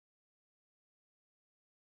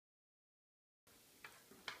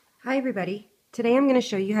Hi everybody. Today I'm going to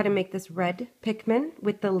show you how to make this red Pikmin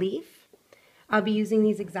with the leaf. I'll be using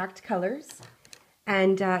these exact colors,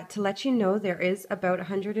 and to let you know, there is about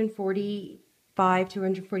 145 to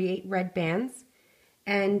 148 red bands,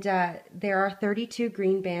 and there are 32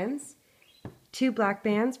 green bands, 2 black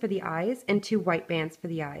bands for the eyes, and 2 white bands for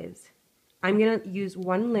the eyes. I'm going to use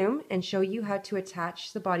one loom and show you how to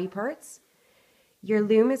attach the body parts. Your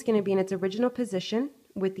loom is going to be in its original position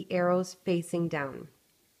with the arrows facing down.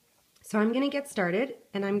 So I'm going to get started,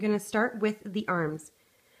 and I'm going to start with the arms.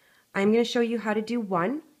 I'm going to show you how to do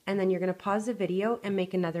one, and then you're going to pause the video and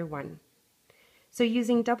make another one. So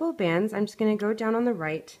using double bands, I'm just going to go down on the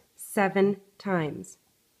right 7 times.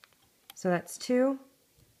 So that's 2,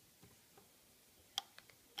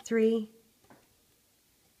 3,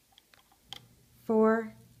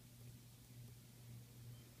 4,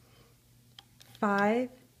 5,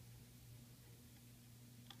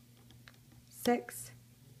 6,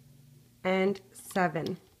 and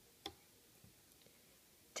 7.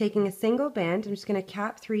 Taking a single band, I'm just going to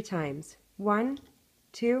cap 3 times. 1,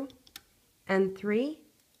 2, and 3.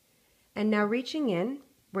 And now reaching in,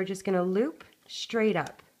 we're just going to loop straight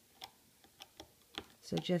up.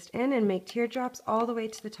 So just in and make teardrops all the way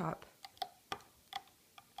to the top.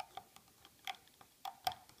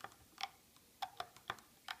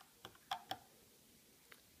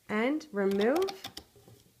 And remove.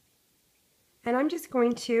 And I'm just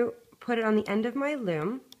going to put it on the end of my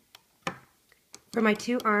loom for my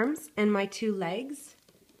 2 arms and my 2 legs.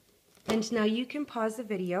 And now you can pause the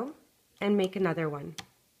video and make another one.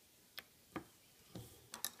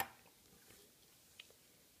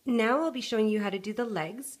 Now I'll be showing you how to do the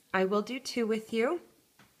legs. I will do 2 with you.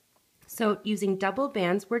 So using double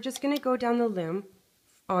bands, we're just going to go down the loom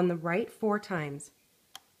on the right 4 times.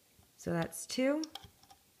 So that's 2,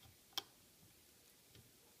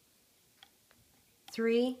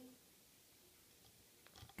 3,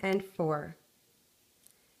 and 4.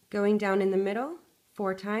 Going down in the middle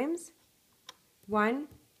 4 times. 1,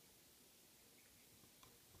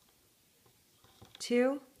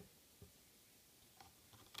 2,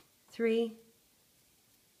 3,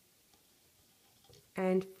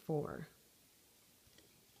 and 4.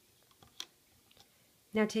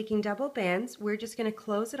 Now taking double bands, we're just going to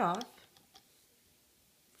close it off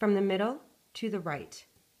from the middle to the right.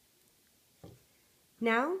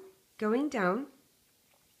 Now going down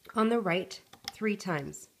on the right 3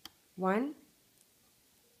 times. 1,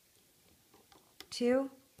 2,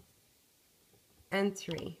 and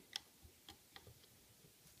 3.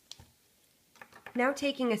 Now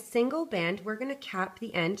taking a single band, we're going to cap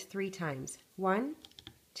the end 3 times. 1,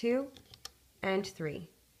 2, and 3.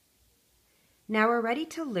 Now we're ready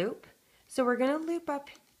to loop. So we're going to loop up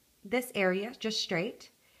this area just straight.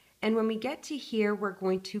 And when we get to here, we're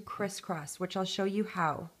going to crisscross, which I'll show you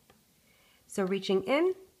how. So reaching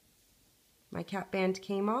in, my cap band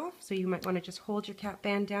came off, so you might want to just hold your cap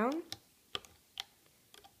band down.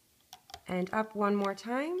 And up one more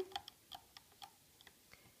time.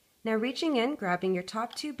 Now reaching in, grabbing your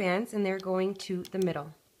top 2 bands, and they're going to the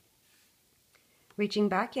middle. Reaching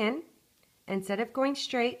back in, instead of going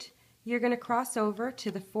straight, you're going to cross over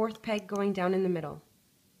to the 4th peg going down in the middle.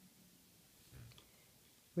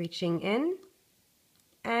 Reaching in,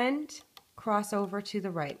 and cross over to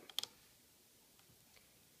the right.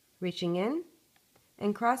 Reaching in,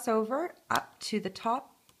 and cross over up to the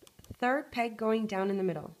top 3rd peg going down in the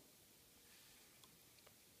middle.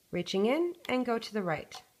 Reaching in, and go to the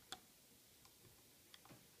right.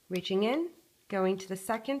 Reaching in, going to the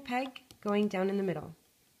 2nd peg, going down in the middle.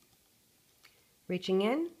 Reaching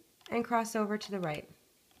in, and cross over to the right.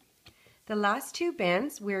 The last 2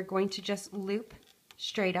 bands, we're going to just loop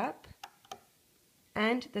straight up,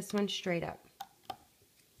 and this one straight up.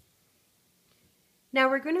 Now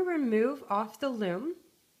we're going to remove off the loom.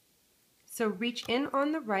 So reach in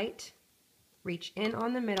on the right, reach in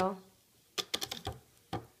on the middle,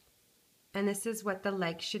 and this is what the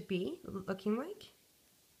leg should be looking like.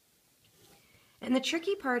 And the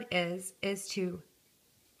tricky part is to,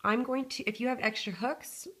 if you have extra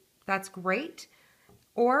hooks, that's great,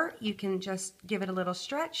 or you can just give it a little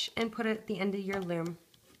stretch and put it at the end of your loom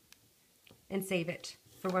and save it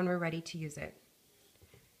for when we're ready to use it.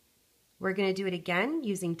 We're going to do it again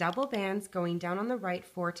using double bands going down on the right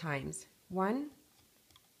 4 times. 1,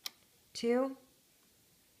 2,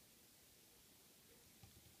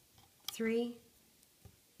 3,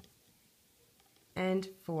 and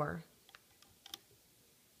 4.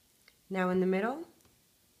 Now in the middle,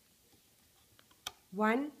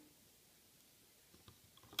 1,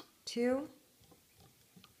 2,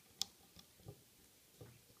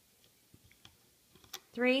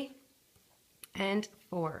 3, and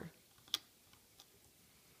 4.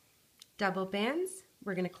 Double bands,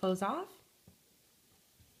 we're going to close off.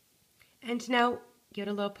 And now give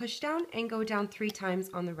it a little push down and go down 3 times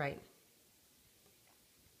on the right.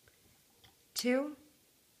 2,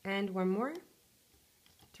 and 1 more,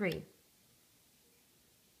 3.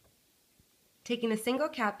 Taking a single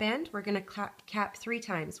cap band, we're going to cap 3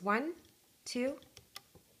 times. 1, 2,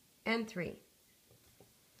 and 3.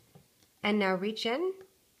 And now reach in,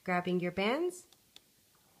 grabbing your bands,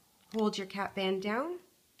 hold your cap band down,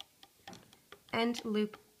 and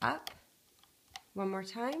loop up. 1 more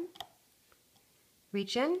time.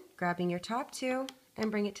 Reach in, grabbing your top 2,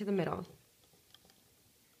 and bring it to the middle.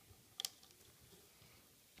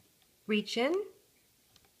 Reach in,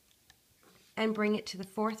 and bring it to the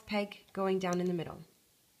 4th peg going down in the middle.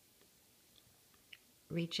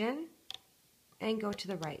 Reach in, and go to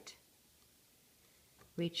the right.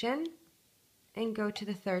 Reach in, and go to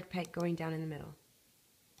the 3rd peg going down in the middle.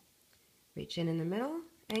 Reach in the middle,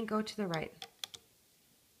 and go to the right.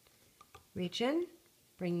 Reach in,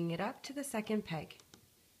 bringing it up to the 2nd peg.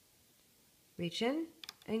 Reach in,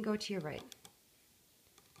 and go to your right.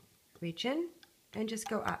 Reach in, and just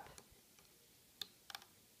go up.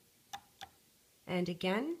 And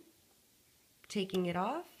again, taking it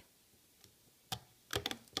off.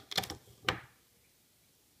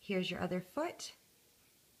 Here's your other foot.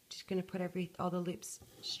 Just going to put all the loops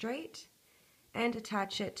straight and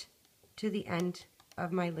attach it to the end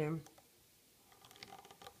of my loom.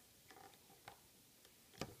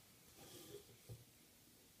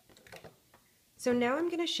 So now I'm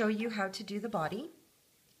going to show you how to do the body,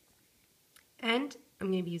 and I'm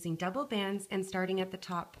going to be using double bands and starting at the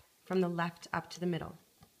top from the left up to the middle.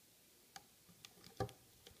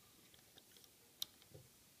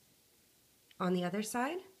 On the other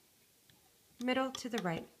side, middle to the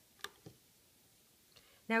right.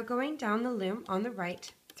 Now going down the loom on the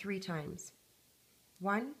right 3 times.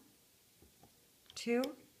 1, 2,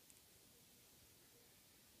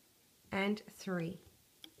 and 3.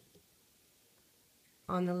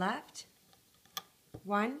 On the left,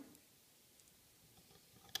 1,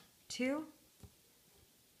 2,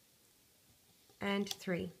 and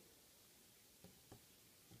 3.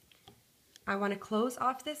 I want to close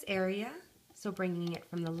off this area, so bringing it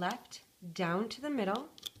from the left down to the middle,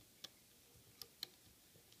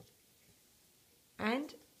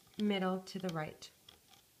 and middle to the right.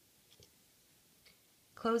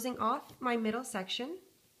 Closing off my middle section,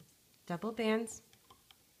 double bands.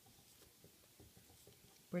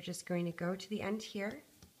 We're just going to go to the end here.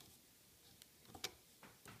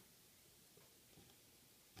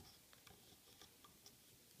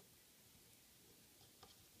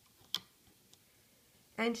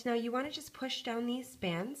 And now you want to just push down these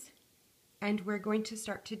bands, and we're going to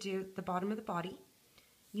start to do the bottom of the body.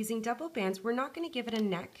 Using double bands, we're not going to give it a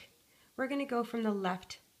neck. We're going to go from the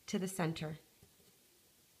left to the center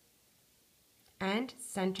and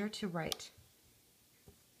center to right.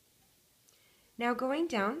 Now going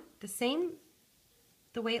down,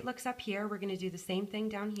 the way it looks up here, we're going to do the same thing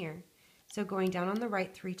down here. So going down on the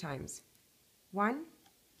right 3 times. 1,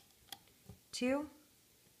 2,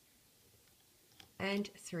 and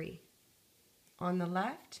 3. On the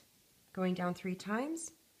left, going down 3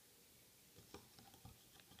 times.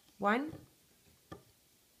 1,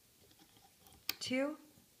 2,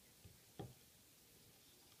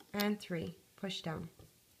 and 3. Push down.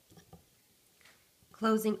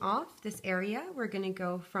 Closing off this area, we're going to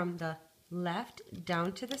go from the left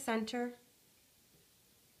down to the center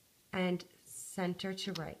and center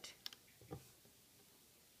to right.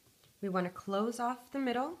 We want to close off the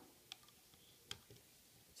middle,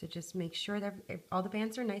 so just make sure that all the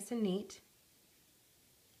bands are nice and neat.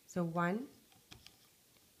 So 1,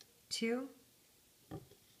 2,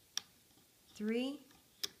 3,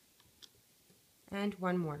 and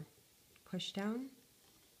 1 more. Push down.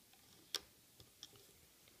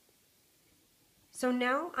 So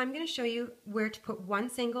now I'm going to show you where to put 1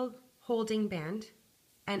 single holding band,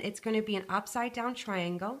 and it's going to be an upside down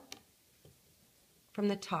triangle from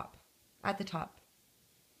the top, at the top.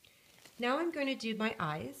 Now I'm going to do my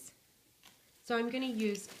eyes. So I'm going to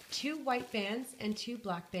use 2 white bands and 2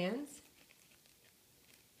 black bands.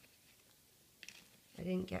 I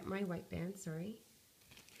didn't get my white band, sorry.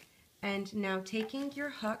 And now taking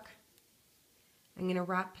your hook, I'm going to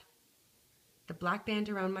wrap the black band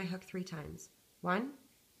around my hook 3 times. 1,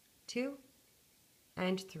 2,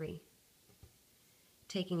 and 3.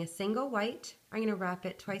 Taking a single white, I'm going to wrap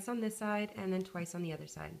it twice on this side and then twice on the other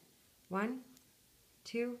side. 1,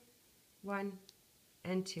 2, 1,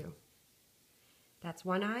 and 2. That's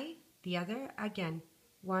one eye. The other, again,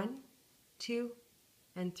 1, 2,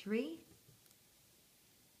 and 3.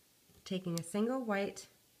 taking a single white,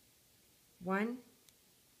 1,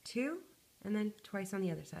 2, and then twice on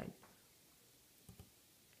the other side.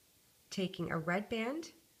 Taking a red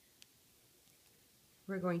band,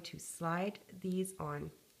 we're going to slide these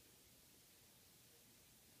on.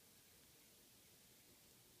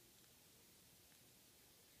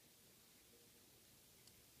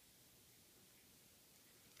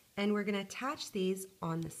 And we're going to attach these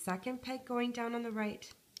on the second peg going down on the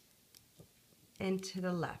right and to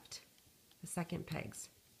the left, the second pegs.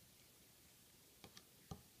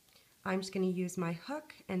 I'm just going to use my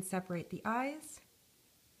hook and separate the eyes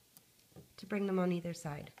to bring them on either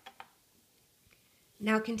side.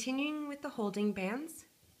 Now continuing with the holding bands,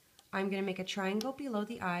 I'm going to make a triangle below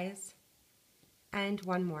the eyes and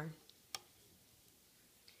one more.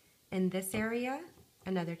 In this area,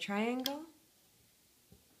 another triangle,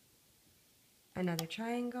 another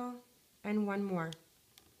triangle, and one more.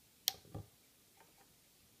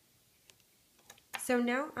 So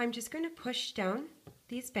now I'm just going to push down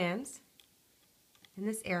these bands in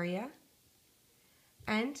this area,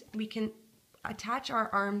 and we can attach our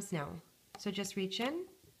arms now. So just reach in,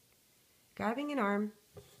 grabbing an arm,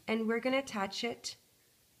 and we're going to attach it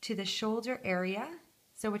to the shoulder area,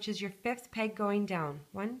 so which is your 5th peg going down.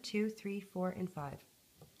 1, 2, 3, 4, and 5.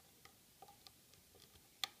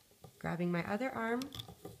 Grabbing my other arm,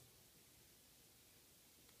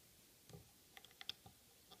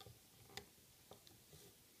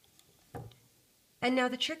 and now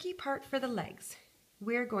the tricky part for the legs.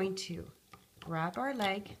 We're going to grab our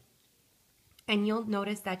leg, and you'll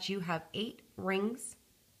notice that you have 8 rings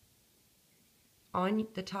on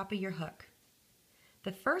the top of your hook.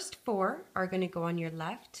 The first 4 are going to go on your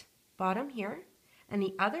left bottom here, and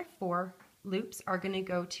the other 4 loops are going to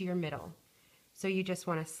go to your middle. So you just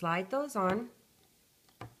want to slide those on,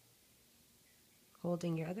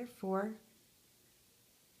 holding your other 4.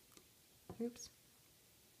 Oops.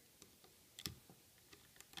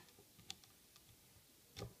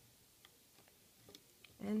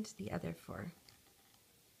 And the other 4.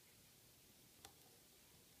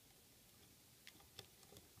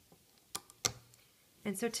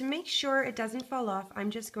 And so to make sure it doesn't fall off, I'm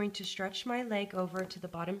just going to stretch my leg over to the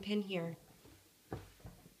bottom pin here.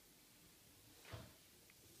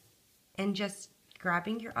 And just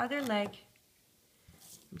grabbing your other leg,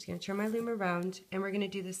 I'm just going to turn my loom around, and we're going to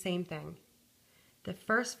do the same thing. The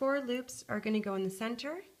first 4 loops are going to go in the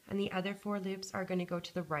center, and the other 4 loops are going to go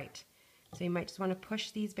to the right. So you might just want to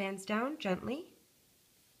push these bands down gently.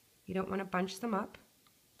 You don't want to bunch them up.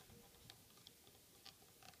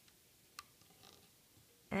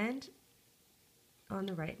 And on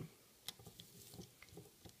the right.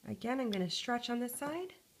 Again, I'm going to stretch on this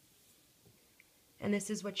side. And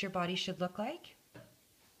this is what your body should look like.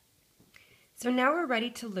 So now we're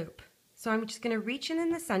ready to loop. So I'm just going to reach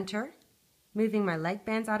in the center, moving my leg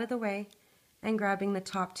bands out of the way, and grabbing the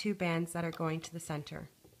top 2 bands that are going to the center.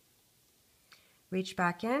 Reach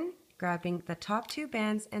back in, grabbing the top 2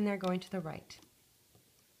 bands, and they're going to the right.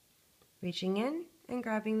 Reaching in and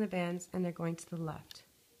grabbing the bands, and they're going to the left.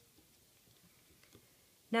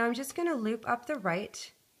 Now I'm just going to loop up the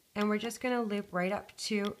right, and we're just going to loop right up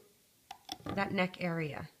to that neck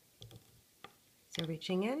area. So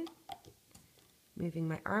reaching in, moving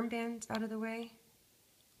my arm bands out of the way.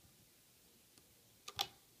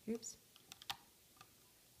 Oops.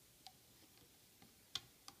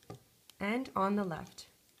 And on the left.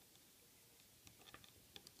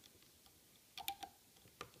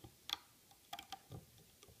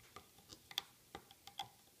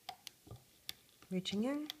 Reaching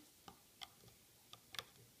in.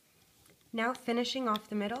 Now finishing off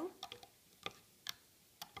the middle.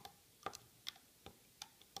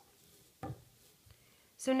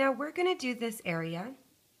 So now we're going to do this area,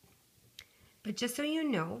 but just so you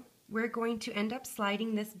know, we're going to end up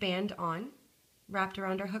sliding this band on, wrapped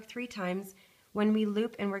around our hook 3 times when we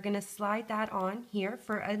loop, and we're going to slide that on here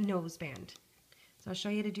for a nose band. So I'll show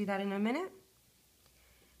you to do that in a minute.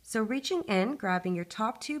 So reaching in, grabbing your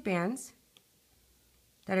top 2 bands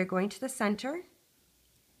that are going to the center,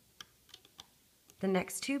 the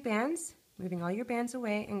next 2 bands, moving all your bands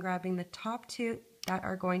away, and grabbing the top 2 that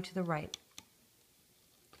are going to the right.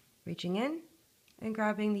 Reaching in and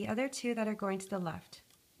grabbing the other 2 that are going to the left.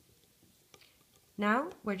 Now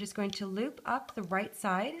we're just going to loop up the right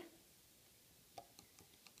side,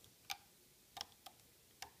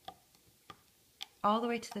 all the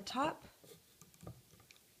way to the top,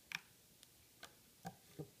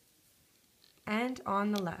 and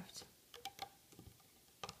on the left.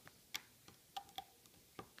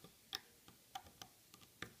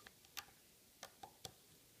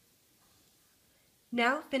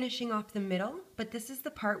 Now finishing off the middle, but this is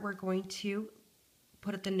the part we're going to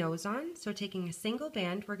put the nose on. So taking a single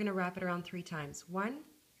band, we're going to wrap it around 3 times. 1,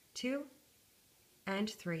 2, and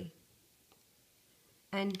 3.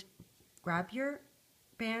 And grab your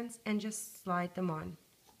bands and just slide them on.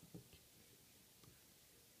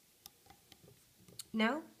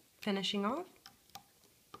 Now, finishing off.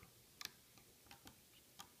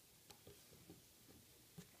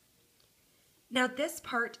 Now this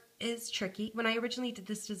part is tricky. When I originally did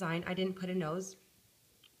this design, I didn't put a nose.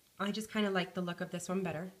 I just kind of like the look of this one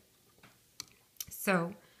better.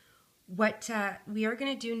 So what we are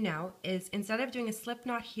going to do now is, instead of doing a slip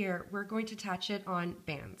knot here, we're going to attach it on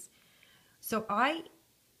bands. So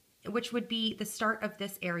which would be the start of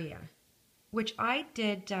this area, which I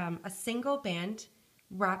did a single band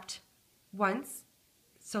wrapped once,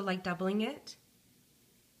 so like doubling it.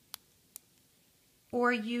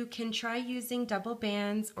 Or you can try using double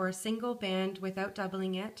bands or a single band without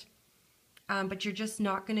doubling it, but you're just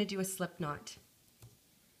not going to do a slip knot.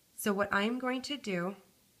 So what I'm going to do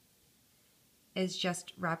is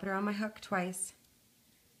just wrap it around my hook twice,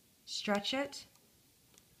 stretch it,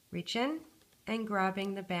 reach in, and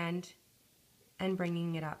grabbing the band and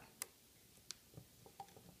bringing it up.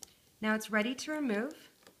 Now it's ready to remove.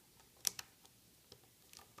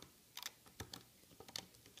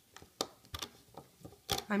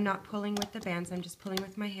 I'm not pulling with the bands, I'm just pulling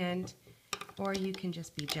with my hand, or you can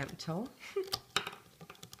just be gentle.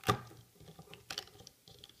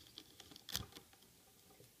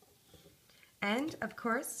 And of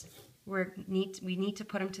course, we need to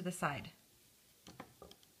put them to the side.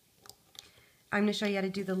 I'm going to show you how to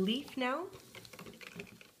do the leaf now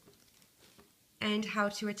and how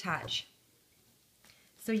to attach.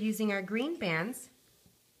 So using our green bands,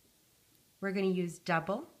 we're going to use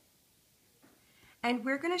double, and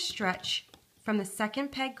we're going to stretch from the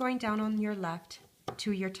second peg going down on your left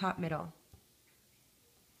to your top middle.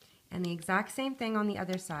 And the exact same thing on the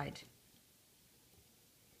other side.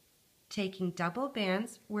 Taking double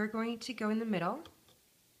bands, we're going to go in the middle.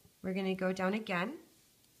 We're going to go down again.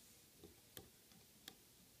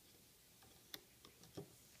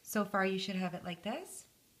 So far you should have it like this.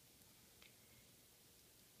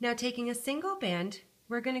 Now taking a single band,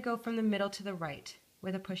 we're going to go from the middle to the right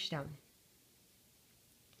with a push down.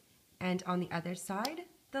 And on the other side,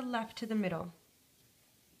 the left to the middle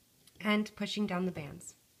and pushing down the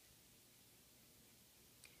bands.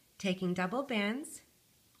 Taking double bands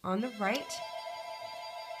on the right.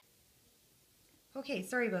 Okay,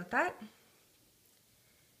 sorry about that.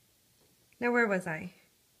 Now where was I?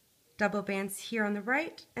 Double bands here on the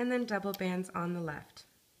right and then double bands on the left.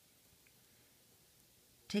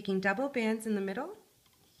 Taking double bands in the middle.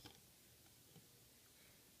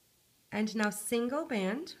 And now single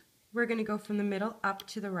band, we're going to go from the middle up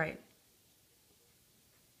to the right.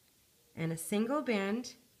 And a single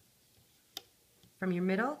band from your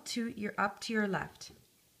middle to your up to your left.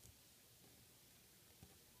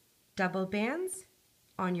 Double bands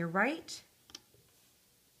on your right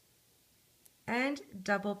and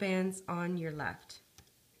double bands on your left.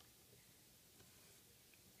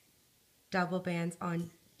 Double bands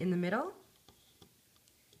in the middle,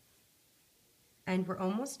 and we're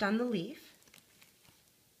almost done the leaf.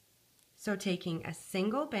 So taking a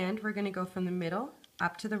single band, we're going to go from the middle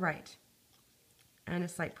up to the right and a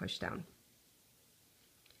slight push down.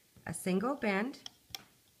 A single band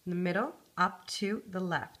in the middle up to the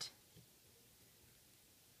left.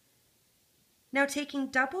 Now taking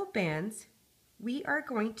double bands, we are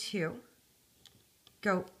going to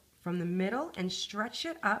go from the middle and stretch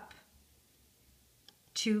it up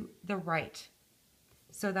to the right.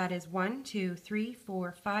 So that is 1, 2, 3,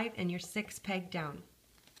 4, 5, and your 6th peg down.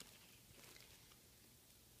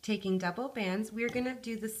 Taking double bands, we're going to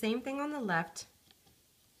do the same thing on the left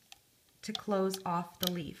to close off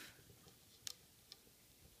the leaf.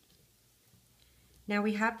 Now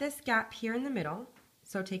we have this gap here in the middle,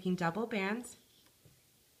 so taking double bands,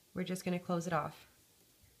 we're just going to close it off.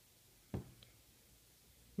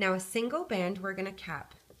 Now a single band, we're going to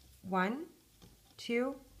cap 1,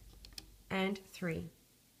 2, and 3.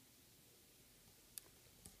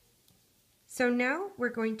 So now we're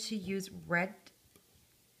going to use red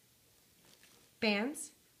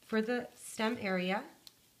bands for the stem area,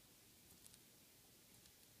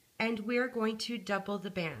 and we're going to double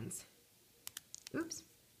the bands. Oops.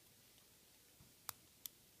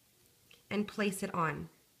 And place it on.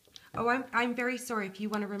 Oh, I'm very sorry if you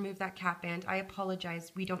want to remove that cap band. I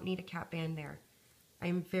apologize. We don't need a cap band there.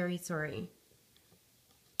 I'm very sorry.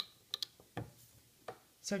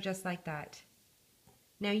 So just like that.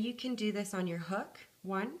 Now you can do this on your hook,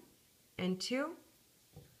 1 and 2,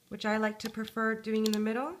 which I like to prefer doing in the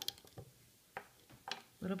middle. A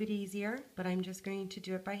little bit easier, but I'm just going to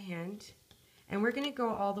do it by hand. And we're going to go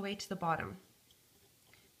all the way to the bottom.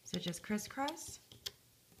 So just crisscross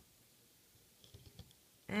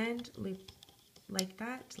and loop like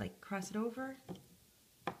that, like cross it over,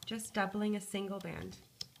 just doubling a single band.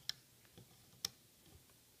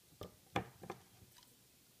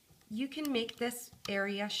 You can make this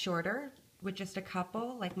area shorter with just a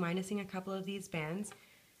couple, like minusing a couple of these bands.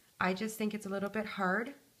 I just think it's a little bit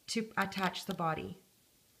hard to attach the body.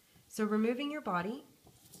 So removing your body,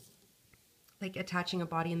 like attaching a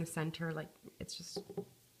body in the center, like it's just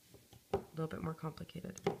a little bit more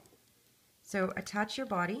complicated. So attach your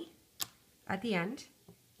body at the end,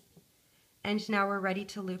 and now we're ready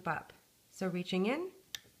to loop up. So reaching in,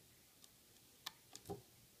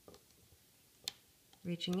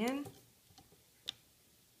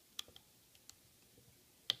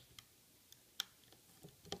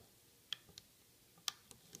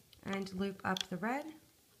 and loop up the red.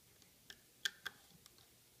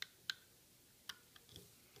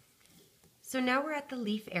 So now we're at the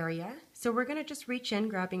leaf area. So we're going to just reach in,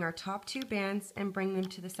 grabbing our top two bands and bring them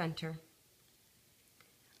to the center.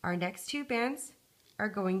 Our next two bands are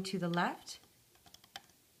going to the left,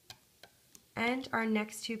 and our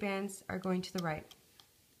next two bands are going to the right.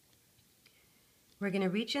 We're going to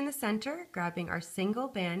reach in the center, grabbing our single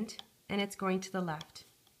band, and it's going to the left.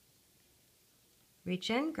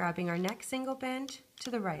 Reach in, grabbing our next single band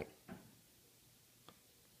to the right.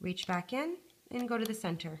 Reach back in and go to the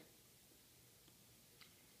center.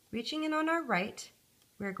 Reaching in on our right,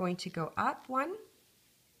 we're going to go up one,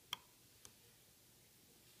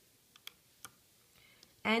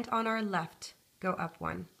 and on our left, go up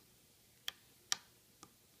one.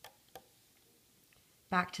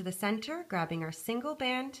 Back to the center, grabbing our single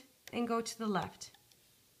band, and go to the left.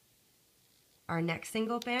 Our next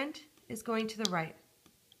single band is going to the right.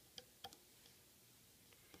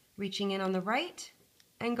 Reaching in on the right,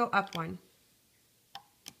 and go up one.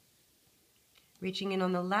 Reaching in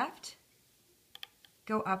on the left,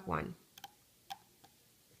 go up one.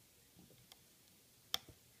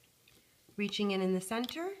 Reaching in the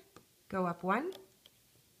center, go up one.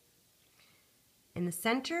 In the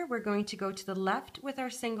center, we're going to go to the left with our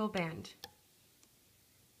single band.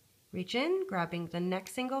 Reach in, grabbing the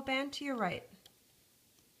next single band to your right.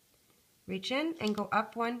 Reach in and go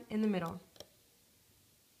up one in the middle.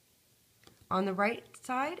 On the right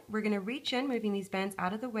side, we're going to reach in, moving these bands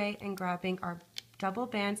out of the way and grabbing our double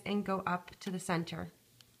bands and go up to the center.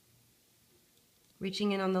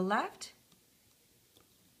 Reaching in on the left,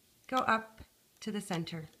 go up to the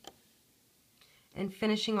center. And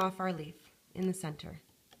finishing off our leaf in the center,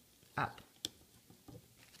 up.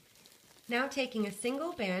 Now taking a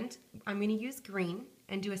single band, I'm going to use green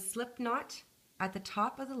and do a slip knot at the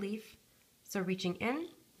top of the leaf. So reaching in,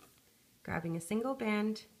 grabbing a single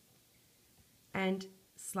band, and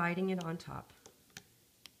sliding it on top,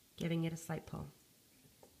 giving it a slight pull.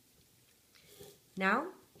 Now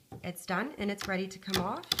it's done and it's ready to come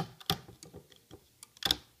off.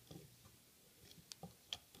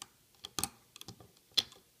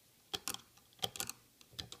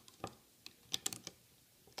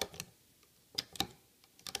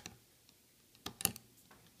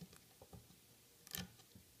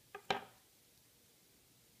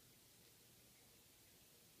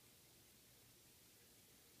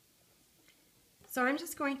 So I'm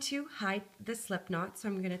just going to hide the slip knot, so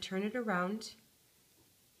I'm going to turn it around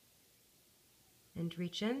and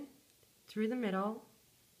reach in through the middle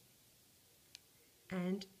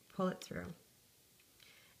and pull it through.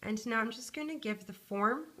 And now I'm just going to give the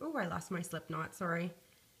form, oh, I lost my slip knot, sorry.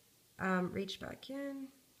 Reach back in,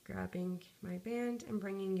 grabbing my band and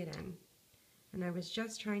bringing it in. And I was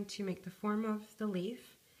just trying to make the form of the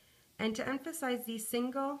leaf. And to emphasize these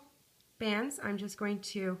single bands, I'm just going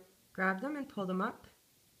to grab them and pull them up.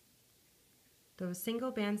 Those single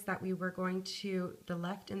bands that we were going to the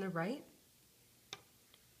left and the right.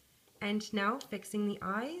 And now fixing the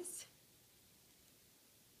eyes.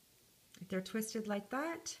 If they're twisted like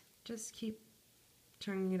that, just keep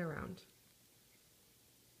turning it around.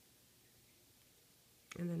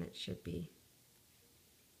 And then it should be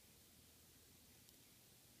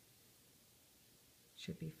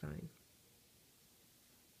fine.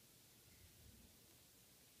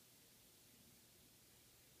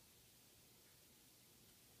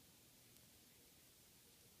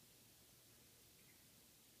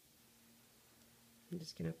 I'm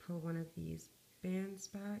just going to pull one of these bands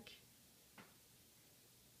back.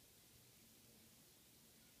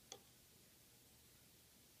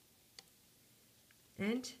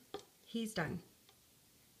 And he's done.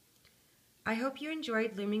 I hope you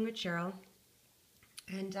enjoyed Looming with Cheryl,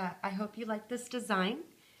 and I hope you like this design.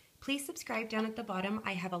 Please subscribe down at the bottom.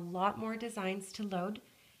 I have a lot more designs to load,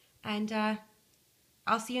 and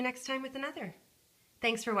I'll see you next time with another.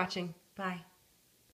 Thanks for watching. Bye.